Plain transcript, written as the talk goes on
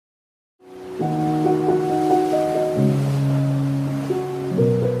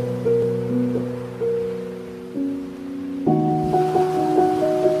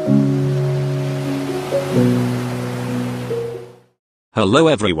Hello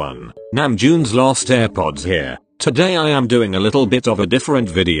everyone, namjoonslostairpods here. Today I am doing a little bit of a different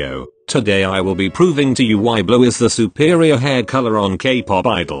video. Today I will be proving to you why blue is the superior hair color on K-pop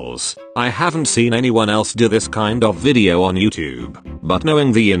idols. I haven't seen anyone else do this kind of video on YouTube, but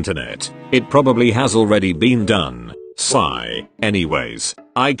knowing the internet, it probably has already been done. Sigh. Anyways,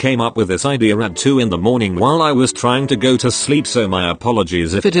 I came up with this idea at 2 in the morning while I was trying to go to sleep, so my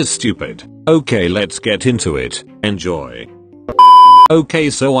apologies if it is stupid. Okay, let's get into it. Enjoy. Okay,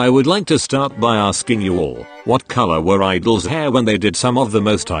 so I would like to start by asking you all, what color were idols' hair when they did some of the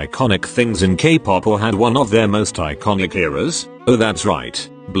most iconic things in K-pop or had one of their most iconic eras? Oh, that's right,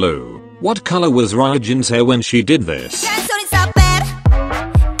 blue. What color was Ryujin's hair when she did this?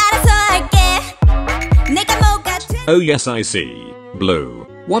 Oh yes, I see. Blue.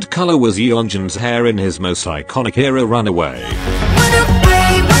 What color was Yeonjun's hair in his most iconic era, Runaway?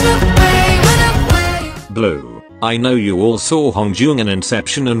 Blue. I know you all saw Hongjoong in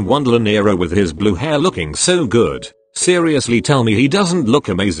Inception and Wonderland era with his blue hair looking so good. Seriously, tell me he doesn't look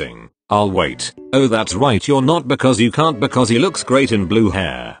amazing. I'll wait. Oh, that's right, you're not, because you can't, because he looks great in blue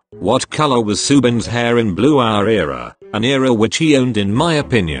hair. What color was Soobin's hair in Blue Hour era? An era which he owned in my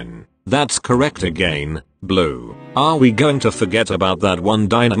opinion. That's correct again. Blue. Are we going to forget about that one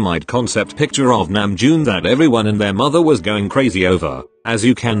Dynamite concept picture of Namjoon that everyone and their mother was going crazy over? As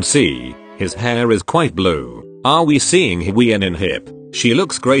you can see, his hair is quite blue. Are we seeing Hween in Hip? She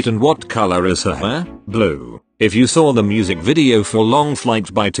looks great, and what color is her hair? Blue. If you saw the music video for Long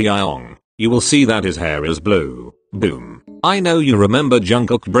Flight by Taeyong, you will see that his hair is blue. Boom. I know you remember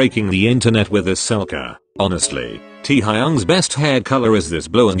Jungkook breaking the internet with this Selka. Honestly, Taehyung's best hair color is this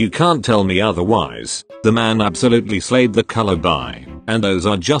blue, and you can't tell me otherwise. The man absolutely slayed the color by. And those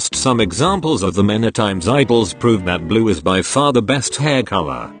are just some examples of the many times idols proved that blue is by far the best hair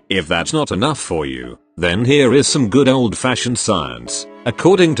color. If that's not enough for you, then here is some good old-fashioned science.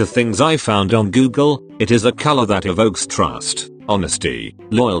 According to things I found on Google, it is a color that evokes trust, honesty,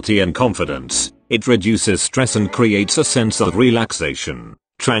 loyalty and confidence. It reduces stress and creates a sense of relaxation,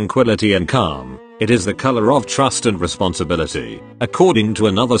 tranquility and calm. It is the color of trust and responsibility. According to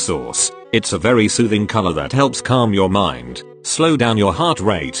another source, it's a very soothing color that helps calm your mind, slow down your heart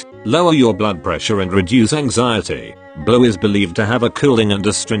rate, lower your blood pressure and reduce anxiety. Blue is believed to have a cooling and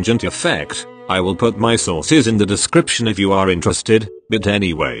astringent effect. I will put my sources in the description if you are interested, but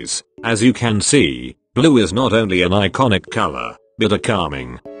anyways, as you can see, blue is not only an iconic color, but a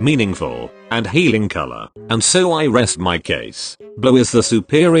calming, meaningful, and healing color. And so I rest my case. Blue is the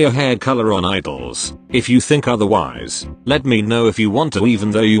superior hair color on idols. If you think otherwise, let me know if you want to,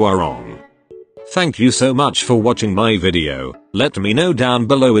 even though you are wrong. Thank you so much for watching my video. Let me know down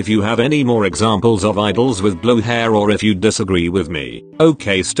below if you have any more examples of idols with blue hair, or if you disagree with me.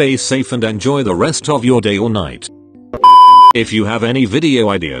 Okay, stay safe and enjoy the rest of your day or night. If you have any video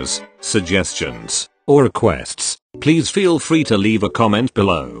ideas, suggestions, or requests, please feel free to leave a comment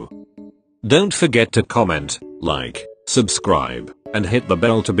below. Don't forget to comment, like, subscribe, and hit the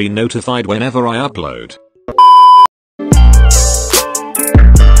bell to be notified whenever I upload.